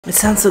It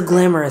sounds so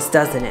glamorous,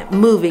 doesn't it?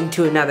 Moving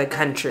to another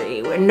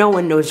country where no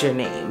one knows your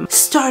name.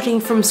 Starting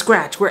from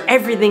scratch where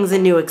everything's a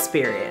new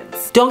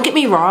experience. Don't get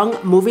me wrong,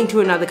 moving to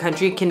another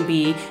country can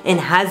be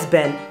and has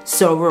been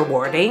so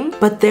rewarding,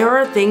 but there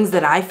are things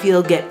that I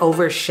feel get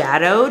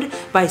overshadowed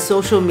by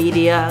social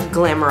media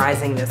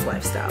glamorizing this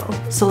lifestyle.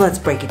 So let's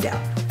break it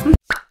down.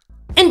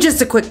 And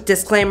just a quick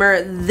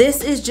disclaimer,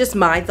 this is just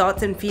my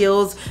thoughts and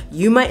feels.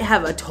 You might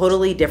have a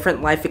totally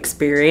different life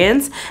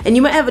experience, and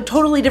you might have a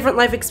totally different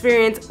life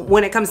experience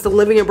when it comes to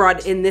living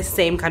abroad in this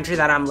same country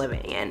that I'm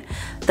living in.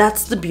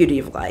 That's the beauty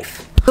of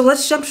life. So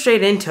let's jump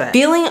straight into it.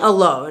 Feeling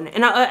alone,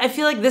 and I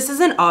feel like this is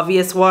an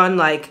obvious one,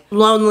 like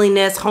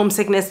loneliness,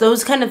 homesickness,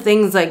 those kind of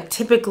things like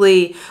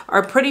typically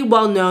are pretty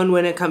well known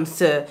when it comes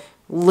to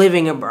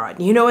living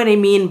abroad, you know what I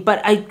mean?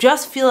 But I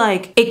just feel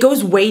like it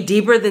goes way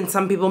deeper than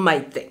some people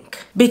might think.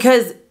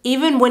 Because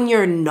even when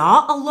you're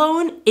not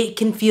alone, it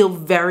can feel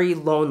very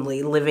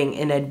lonely living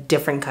in a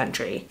different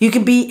country. You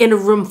can be in a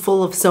room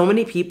full of so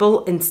many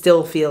people and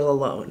still feel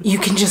alone. You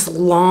can just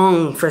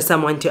long for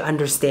someone to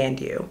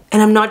understand you.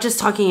 And I'm not just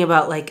talking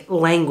about like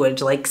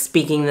language, like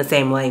speaking the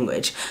same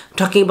language. I'm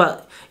talking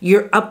about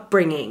your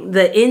upbringing,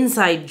 the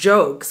inside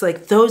jokes,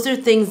 like those are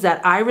things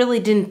that I really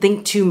didn't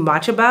think too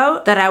much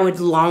about that I would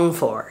long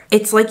for.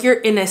 It's like you're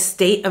in a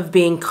state of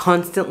being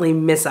constantly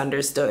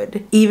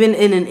misunderstood, even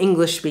in an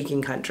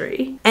English-speaking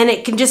country. And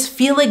it can just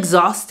feel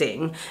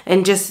exhausting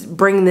and just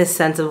bring this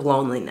sense of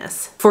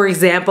loneliness. For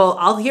example,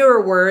 I'll hear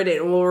a word and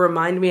it will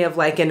remind me of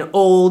like an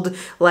old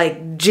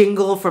like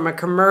jingle from a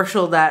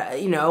commercial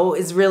that, you know,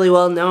 is really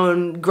well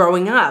known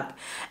growing up.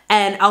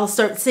 And I'll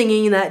start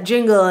singing that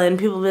jingle and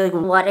people will be like,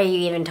 what are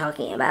you even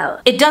talking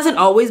about? It doesn't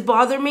always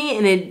bother me,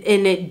 and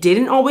it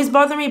didn't always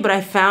bother me, but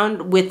I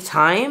found with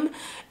time,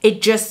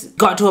 it just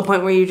got to a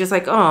point where you're just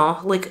like,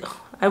 oh, like,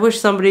 I wish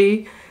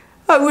somebody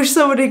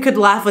could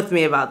laugh with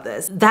me about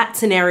this. That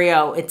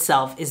scenario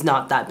itself is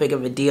not that big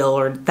of a deal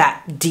or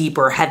that deep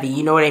or heavy,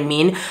 you know what I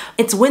mean?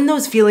 It's when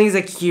those feelings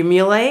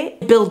accumulate,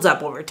 it builds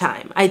up over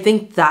time. I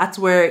think that's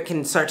where it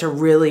can start to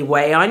really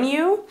weigh on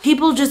you.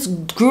 People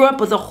just grew up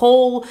with a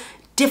whole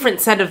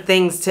different set of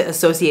things to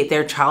associate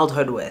their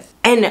childhood with.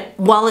 And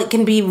while it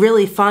can be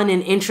really fun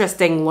and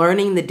interesting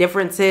learning the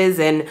differences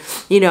and,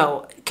 you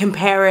know,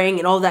 comparing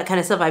and all that kind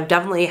of stuff, I've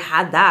definitely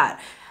had that.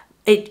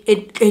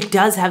 It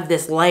does have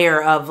this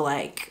layer of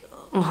like,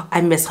 oh,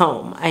 I miss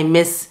home. I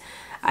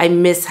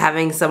miss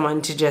having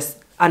someone to just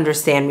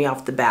understand me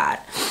off the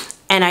bat.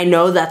 And I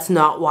know that's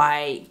not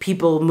why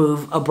people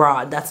move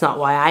abroad. That's not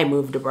why I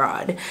moved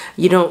abroad.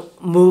 You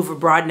don't move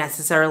abroad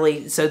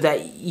necessarily so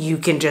that you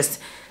can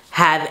just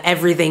have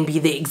everything be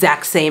the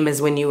exact same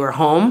as when you were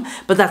home,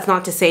 but that's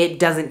not to say it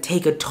doesn't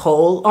take a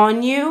toll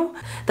on you.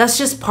 That's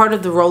just part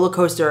of the roller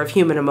coaster of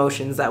human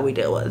emotions that we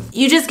deal with.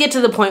 You just get to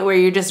the point where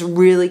you're just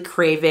really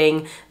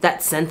craving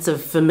that sense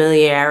of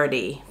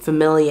familiarity.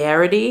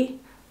 Familiarity?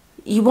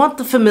 You want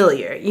the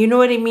familiar, you know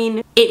what I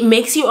mean? It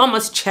makes you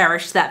almost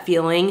cherish that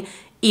feeling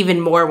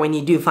even more when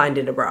you do find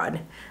it abroad.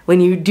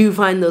 When you do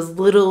find those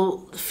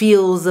little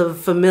feels of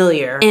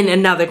familiar in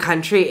another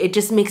country, it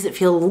just makes it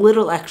feel a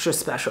little extra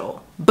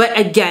special. But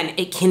again,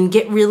 it can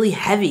get really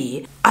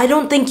heavy. I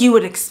don't think you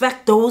would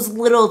expect those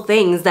little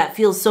things that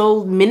feel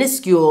so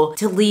minuscule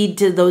to lead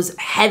to those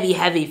heavy,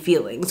 heavy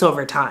feelings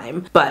over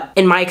time. But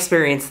in my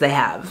experience, they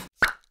have.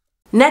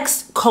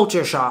 Next,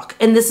 culture shock.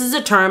 And this is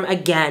a term,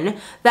 again,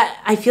 that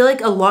I feel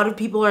like a lot of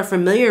people are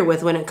familiar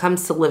with when it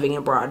comes to living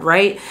abroad,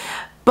 right?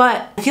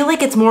 But I feel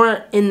like it's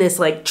more in this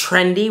like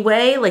trendy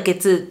way, like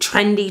it's a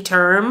trendy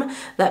term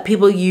that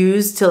people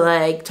use to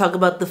like talk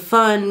about the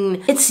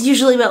fun. It's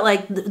usually about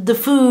like the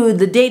food,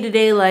 the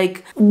day-to-day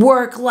like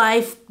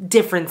work-life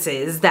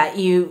differences that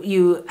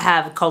you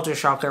have culture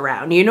shock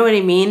around. You know what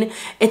I mean?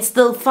 It's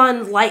the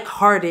fun,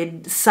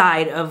 lighthearted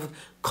side of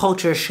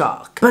culture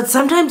shock. But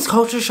sometimes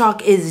culture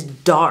shock is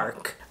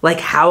dark. Like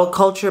how a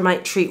culture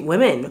might treat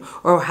women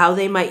or how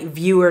they might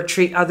view or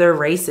treat other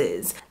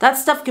races. That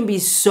stuff can be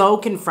so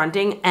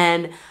confronting,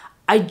 and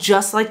I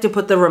just like to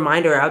put the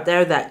reminder out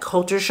there that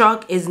culture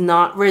shock is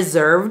not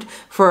reserved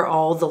for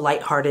all the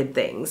lighthearted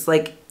things.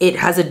 Like it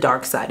has a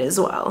dark side as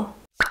well.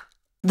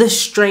 The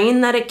strain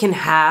that it can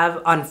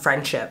have on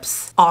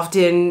friendships.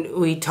 Often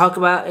we talk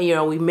about, you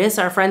know, we miss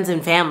our friends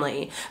and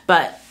family,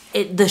 but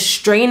the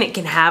strain it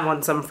can have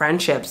on some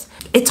friendships,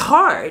 it's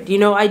hard. You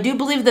know, I do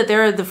believe that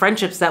there are the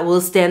friendships that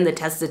will stand the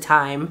test of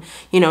time,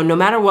 you know, no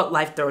matter what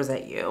life throws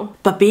at you.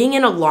 But being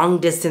in a long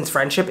distance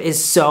friendship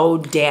is so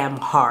damn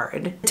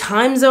hard.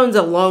 Time zones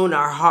alone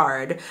are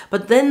hard,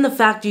 but then the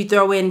fact you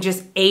throw in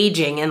just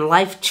aging and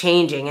life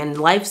changing and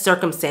life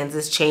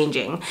circumstances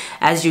changing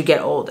as you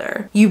get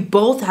older. You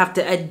both have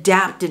to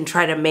adapt and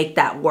try to make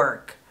that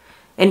work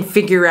and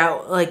figure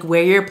out like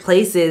where your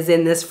place is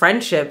in this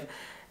friendship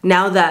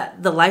now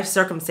that the life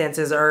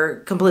circumstances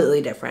are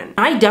completely different.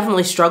 I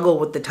definitely struggle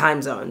with the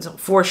time zones,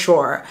 for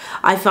sure.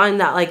 I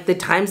find that like the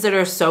times that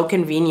are so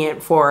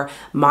convenient for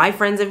my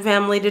friends and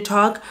family to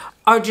talk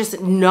are just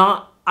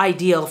not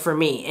ideal for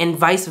me, and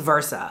vice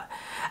versa.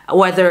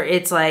 whether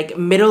it's like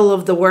middle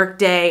of the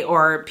workday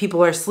or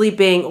people are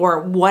sleeping or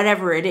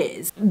whatever it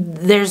is.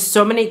 There's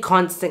so many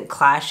constant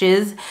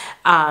clashes,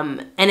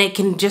 and it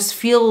can just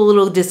feel a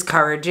little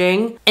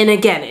discouraging. And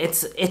again,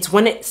 it's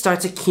when it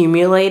starts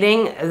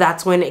accumulating,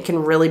 that's when it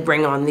can really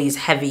bring on these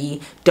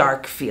heavy,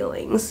 dark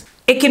feelings.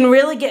 It can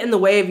really get in the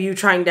way of you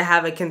trying to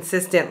have a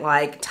consistent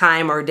like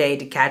time or day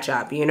to catch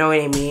up, you know what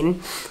I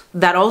mean?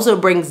 That also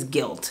brings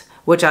guilt,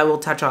 which I will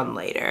touch on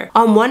later.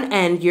 On one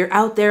end, you're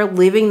out there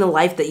living the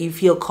life that you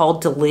feel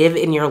called to live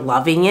and you're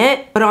loving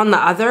it, but on the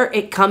other,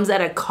 it comes at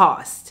a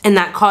cost. And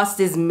that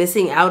cost is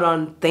missing out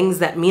on things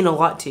that mean a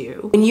lot to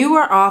you. When you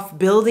are off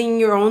building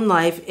your own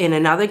life in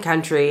another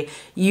country,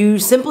 you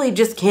simply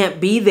just can't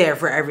be there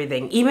for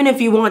everything, even if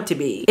you want to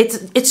be.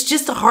 It's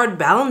just a hard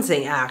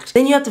balancing act.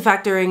 Then you have to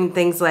factor in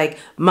things like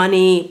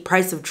money,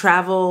 price of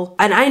travel.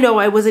 And I know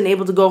I wasn't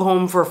able to go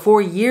home for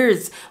 4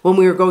 years when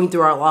we were going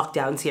through our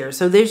lockdowns here.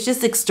 So there's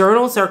just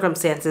external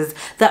circumstances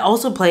that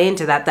also play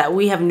into that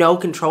we have no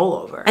control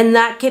over. And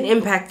that can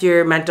impact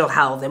your mental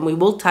health, and we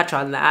will touch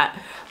on that.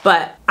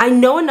 But I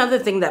know another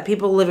thing that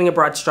people living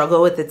abroad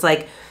struggle with, it's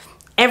like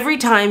every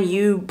time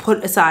you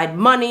put aside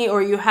money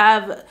or you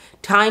have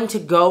time to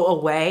go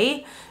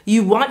away,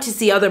 you want to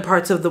see other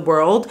parts of the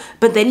world,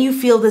 but then you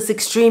feel this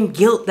extreme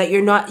guilt that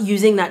you're not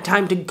using that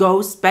time to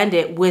go spend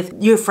it with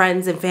your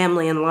friends and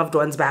family and loved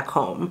ones back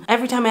home.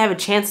 Every time I have a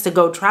chance to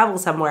go travel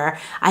somewhere,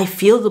 I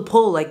feel the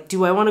pull, like,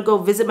 do I want to go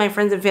visit my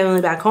friends and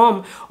family back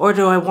home, or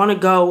do I want to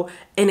go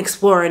and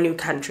explore a new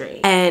country?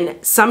 And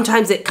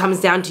sometimes it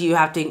comes down to you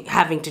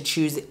having to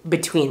choose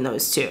between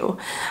those two.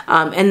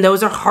 And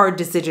those are hard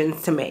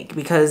decisions to make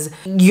because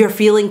you're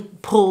feeling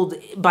pulled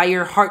by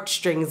your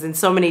heartstrings in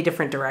so many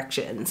different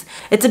directions.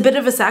 It's a bit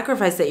of a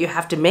sacrifice that you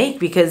have to make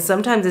because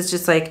sometimes it's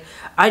just like,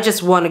 I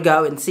just want to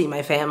go and see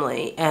my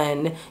family,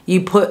 and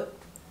you put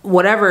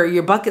whatever,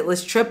 your bucket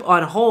list trip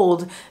on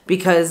hold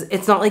because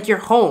it's not like you're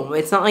home.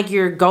 It's not like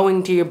you're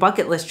going to your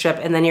bucket list trip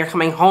and then you're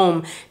coming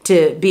home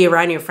to be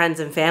around your friends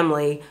and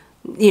family,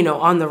 you know,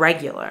 on the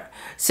regular.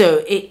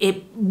 So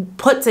it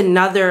puts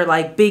another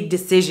like big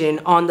decision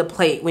on the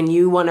plate when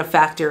you want to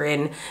factor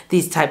in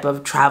these type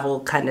of travel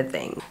kind of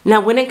thing.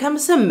 Now, when it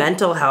comes to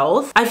mental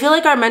health, I feel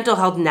like our mental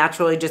health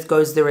naturally just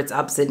goes through its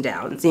ups and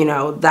downs, you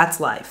know, that's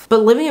life.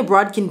 But living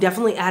abroad can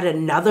definitely add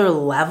another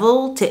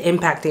level to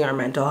impacting our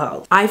mental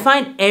health. I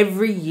find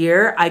every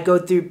year I go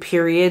through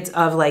periods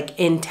of like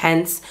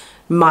intense,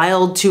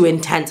 mild to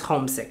intense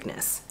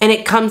homesickness. And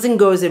it comes and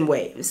goes in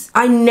waves.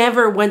 I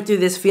never went through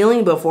this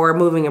feeling before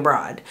moving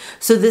abroad.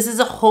 So this is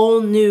a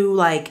whole new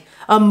like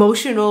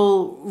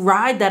emotional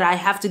ride that I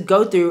have to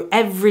go through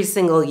every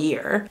single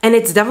year. And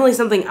it's definitely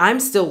something I'm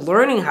still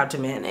learning how to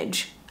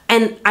manage.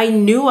 And I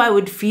knew I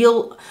would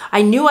feel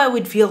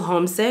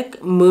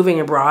homesick moving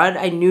abroad.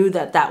 I knew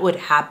that would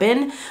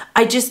happen.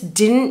 I just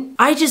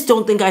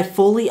don't think I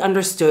fully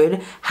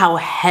understood how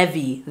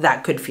heavy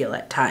that could feel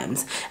at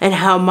times and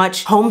how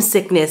much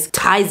homesickness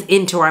ties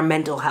into our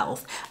mental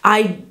health.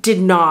 I did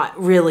not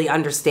really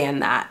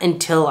understand that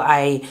until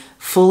I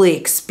fully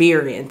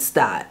experienced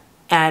that.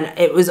 And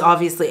it was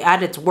obviously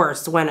at its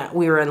worst when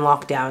we were in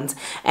lockdowns,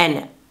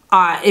 and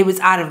it was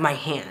out of my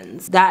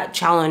hands. That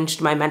challenged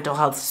my mental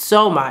health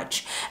so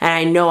much, and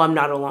I know I'm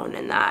not alone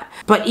in that.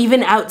 But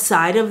even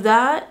outside of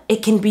that,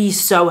 it can be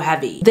so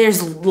heavy.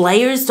 There's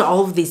layers to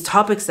all of these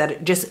topics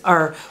that just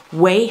are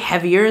way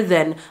heavier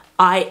than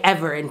I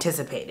ever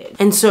anticipated.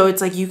 And so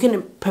it's like you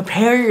can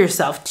prepare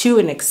yourself to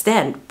an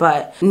extent,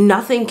 but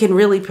nothing can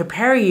really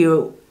prepare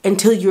you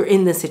until you're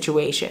in the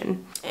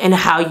situation and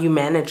how you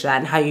manage that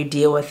and how you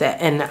deal with it.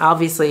 And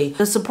obviously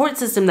the support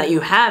system that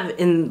you have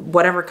in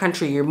whatever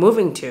country you're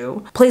moving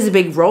to plays a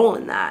big role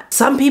in that.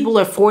 Some people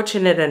are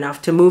fortunate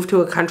enough to move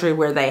to a country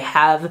where they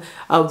have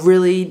a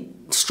really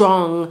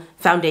strong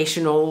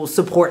foundational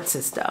support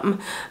system.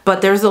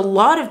 But there's a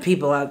lot of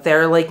people out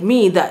there like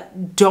me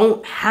that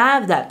don't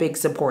have that big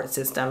support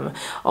system.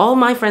 All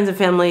my friends and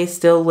family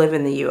still live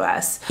in the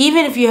US.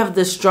 Even if you have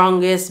the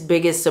strongest,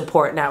 biggest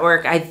support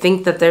network, I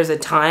think that there's a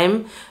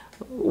time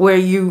where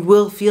you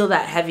will feel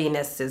that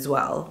heaviness as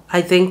well.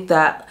 I think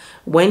that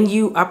when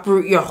you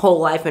uproot your whole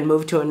life and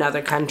move to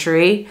another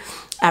country,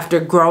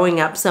 after growing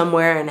up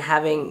somewhere and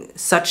having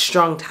such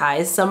strong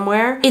ties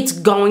somewhere, it's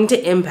going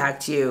to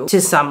impact you to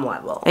some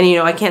level. And you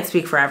know, I can't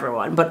speak for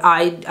everyone, but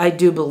I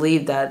do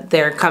believe that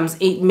there comes,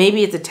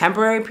 maybe it's a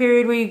temporary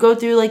period where you go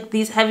through like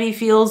these heavy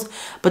feels,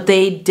 but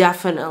they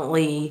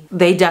definitely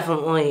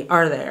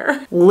are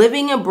there.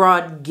 Living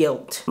abroad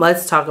guilt.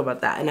 Let's talk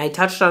about that. And I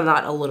touched on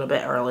that a little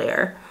bit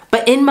earlier.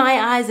 But in my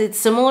eyes, it's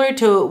similar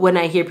to when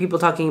I hear people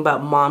talking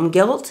about mom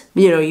guilt.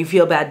 You know, you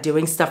feel bad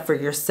doing stuff for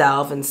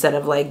yourself instead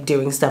of like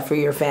doing stuff for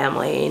your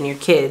family and your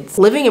kids.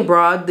 Living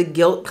abroad, the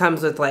guilt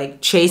comes with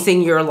like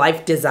chasing your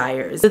life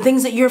desires. The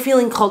things that you're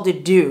feeling called to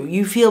do,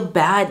 you feel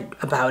bad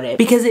about it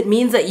because it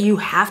means that you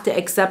have to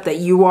accept that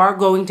you are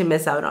going to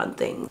miss out on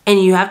things.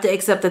 And you have to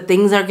accept that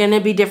things are going to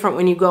be different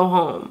when you go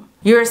home.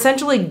 You're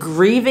essentially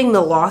grieving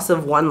the loss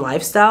of one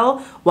lifestyle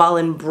while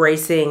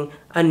embracing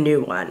a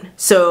new one.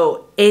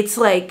 So it's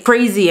like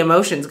crazy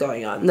emotions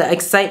going on. The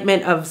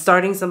excitement of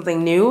starting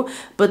something new,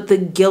 but the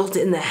guilt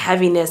and the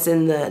heaviness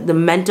and the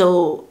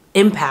mental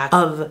impact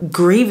of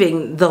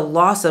grieving the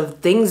loss of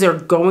things are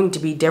going to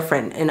be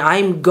different, and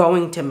I'm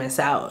going to miss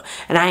out.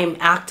 And I am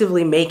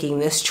actively making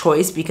this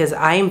choice because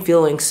I am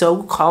feeling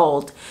so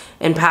called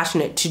and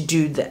passionate to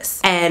do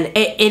this. And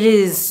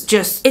it's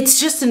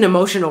just an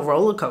emotional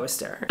roller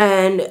coaster.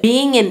 And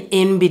being an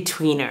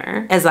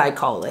in-betweener, as I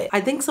call it, I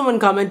think someone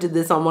commented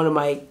this on one of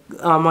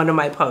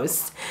my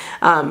posts.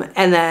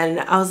 And then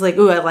I was like,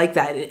 ooh, I like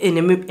that, an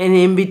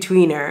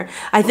in-betweener.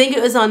 I think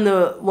it was on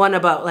the one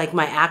about like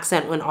my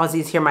accent, when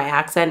Aussies hear my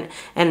accent,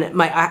 and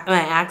my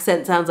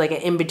accent sounds like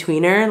an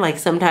in-betweener. Like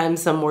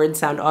sometimes some words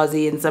sound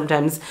Aussie and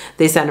sometimes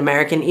they sound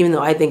American, even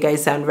though I think I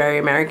sound very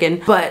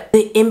American. But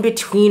the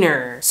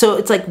in-betweener. So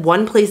it's like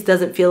one place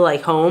doesn't feel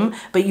like home,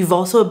 but you've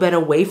also been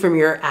away from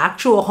your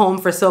actual home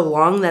for so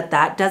long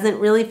that doesn't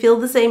really feel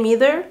the same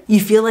either. You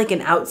feel like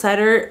an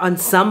outsider on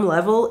some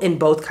level in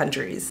both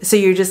countries. So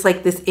you're just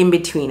like this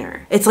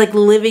in-betweener. It's like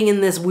living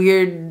in this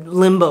weird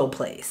limbo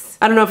place.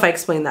 I don't know if I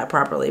explained that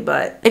properly,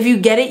 but if you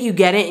get it, you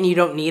get it, and you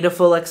don't need a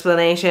full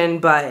explanation,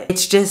 but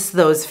it's just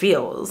those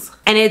feels.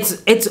 And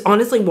it's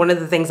honestly one of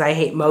the things I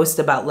hate most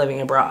about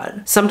living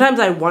abroad. Sometimes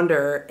I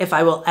wonder if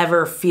I will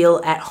ever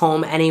feel at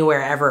home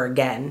anywhere ever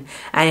again.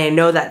 And I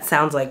know that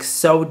sounds like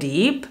so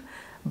deep,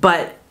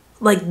 but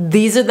like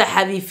these are the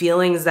heavy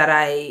feelings that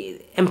I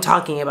am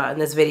talking about in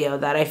this video,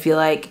 that I feel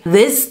like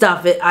this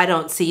stuff I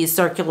don't see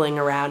circling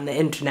around the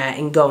internet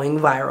and going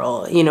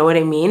viral. You know what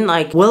I mean?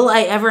 Like, will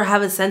I ever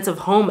have a sense of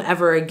home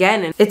ever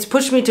again? And it's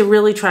pushed me to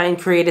really try and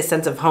create a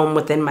sense of home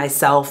within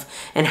myself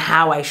and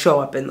how I show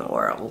up in the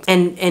world,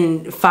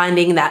 and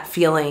finding that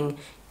feeling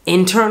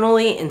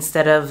internally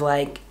instead of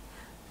like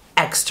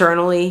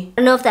externally.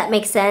 I don't know if that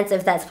makes sense,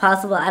 if that's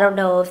possible. I don't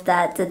know if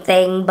that's a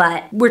thing,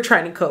 but we're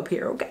trying to cope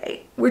here,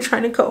 okay? We're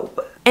trying to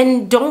cope.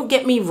 And don't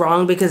get me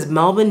wrong, because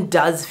Melbourne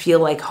does feel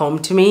like home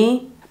to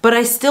me, but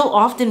I still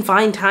often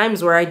find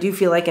times where I do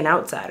feel like an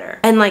outsider.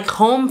 And like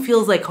home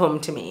feels like home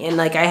to me. And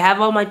like I have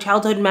all my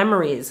childhood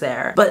memories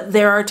there. But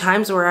there are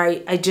times where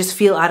I just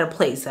feel out of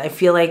place. I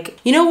feel like,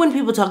 you know when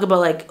people talk about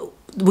like,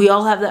 we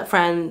all have that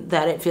friend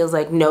that it feels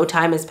like no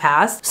time has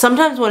passed.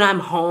 Sometimes when I'm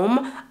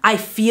home, I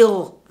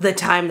feel the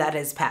time that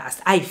has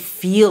passed. I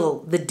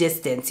feel the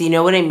distance, you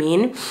know what I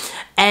mean?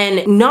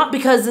 And not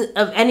because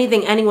of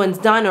anything anyone's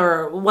done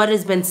or what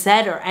has been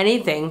said or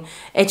anything.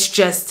 It's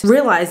just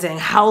realizing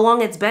how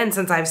long it's been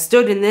since I've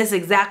stood in this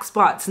exact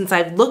spot, since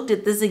I've looked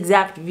at this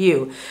exact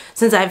view,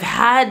 since I've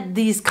had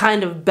these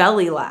kind of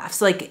belly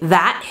laughs. Like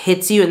that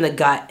hits you in the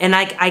gut. And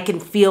I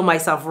can feel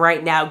myself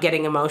right now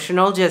getting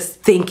emotional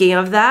just thinking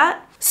of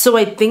that. So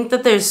I think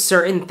that there's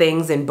certain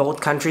things in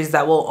both countries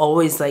that will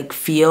always like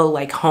feel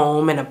like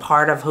home and a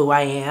part of who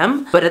I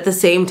am. But at the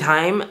same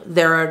time,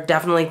 there are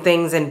definitely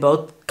things in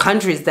both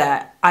countries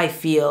that I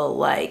feel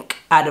like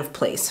out of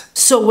place.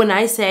 So when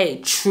I say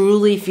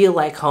truly feel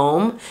like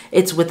home,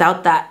 it's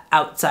without that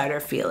outsider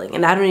feeling.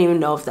 And I don't even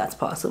know if that's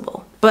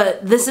possible.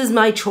 But this is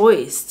my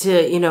choice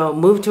to, you know,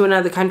 move to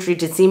another country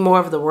to see more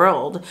of the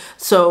world.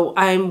 So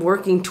I'm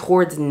working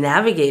towards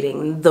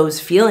navigating those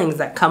feelings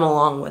that come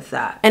along with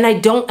that. And I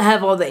don't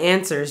have all the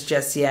answers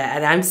just yet.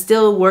 And I'm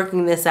still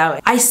working this out.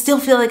 I still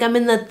feel like I'm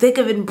in the thick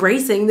of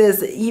embracing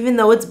this, even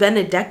though it's been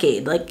a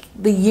decade. Like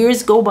the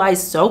years go by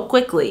so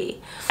quickly.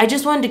 I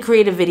just wanted to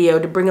create a video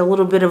to bring a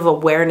little bit of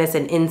awareness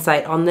and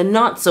insight on the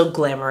not so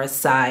glamorous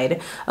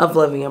side of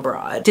living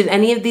abroad. Did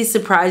any of these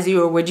surprise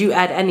you, or would you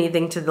add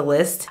anything to the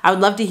list? I would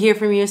love to hear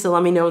from you, so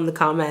let me know in the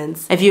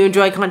comments. If you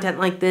enjoy content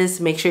like this,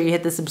 make sure you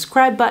hit the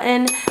subscribe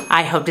button.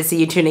 I hope to see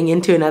you tuning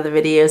into another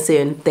video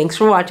soon. Thanks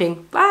for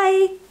watching.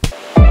 Bye!